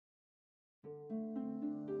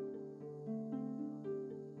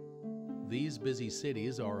These busy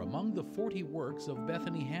cities are among the 40 works of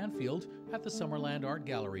Bethany Handfield at the Summerland Art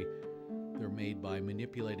Gallery. They're made by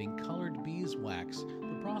manipulating colored beeswax,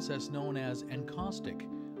 the process known as Encaustic,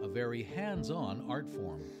 a very hands-on art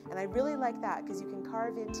form. And I really like that because you can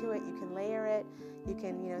carve into it, you can layer it, you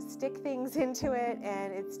can, stick things into it,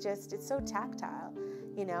 and it's so tactile.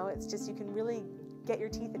 It's just, you can really get your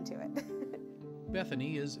teeth into it.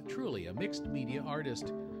 Bethany is truly a mixed media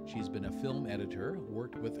artist. She's been a film editor,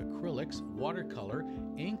 worked with acrylics, watercolor,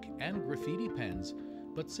 ink, and graffiti pens.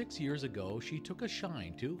 But 6 years ago, she took a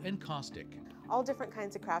shine to Encaustic. All different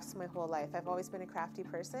kinds of crafts my whole life. I've always been a crafty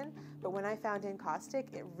person, but when I found Encaustic,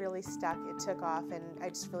 it really stuck, it took off, and I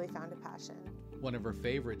just really found a passion. One of her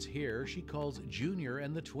favorites here she calls Junior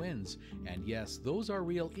and the Twins. And yes, those are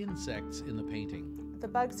real insects in the painting. The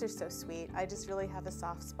bugs are so sweet. I just really have a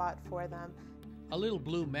soft spot for them. A little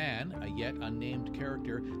blue man, a yet unnamed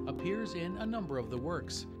character, appears in a number of the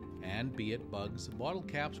works. And be it bugs, bottle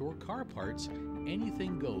caps, or car parts,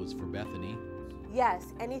 anything goes for Bethany.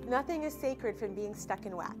 Yes, nothing is sacred from being stuck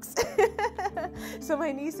in wax. So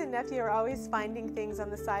my niece and nephew are always finding things on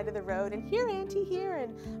the side of the road, and here, Auntie, here,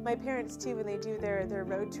 and my parents too, when they do their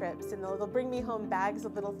road trips, and they'll bring me home bags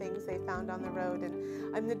of little things they found on the road.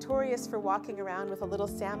 And I'm notorious for walking around with a little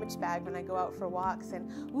sandwich bag when I go out for walks,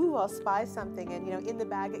 and ooh, I'll spy something, and in the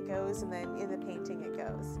bag it goes, and then in the painting it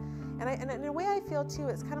goes. And in a way I feel too,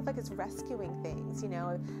 it's kind of like it's rescuing things,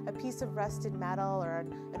 a piece of rusted metal, or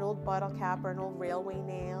an old bottle cap, or an old railway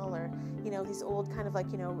nail, or these old kind of like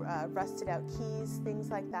rusted out keys, things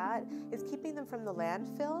like that. It's keeping them from the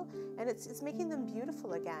landfill, and it's making them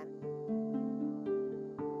beautiful again.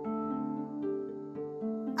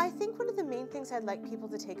 I think one of the main things I'd like people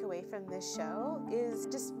to take away from this show is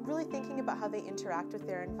just really thinking about how they interact with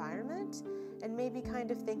their environment, and maybe kind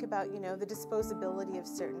of think about, the disposability of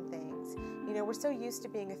certain things. We're so used to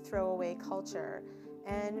being a throwaway culture,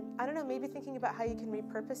 and I don't know, maybe thinking about how you can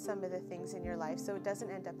repurpose some of the things in your life so it doesn't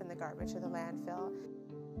end up in the garbage or the landfill.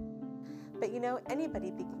 But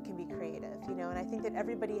anybody can be creative, and I think that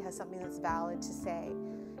everybody has something that's valid to say.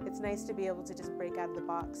 It's nice to be able to just break out of the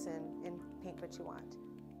box and paint what you want.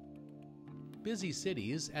 Busy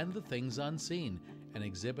Cities and the Things Unseen, an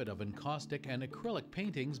exhibit of encaustic and acrylic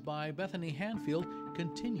paintings by Bethany Handfield,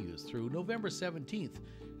 continues through November 17th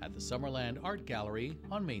at the Summerland Art Gallery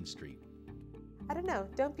on Main Street. I don't know,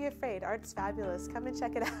 don't be afraid. Art's fabulous. Come and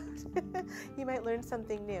check it out. You might learn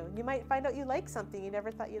something new. You might find out you like something you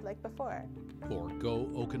never thought you'd like before. For Go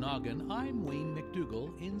Okanagan, I'm Wayne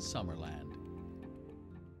McDougall in Summerland.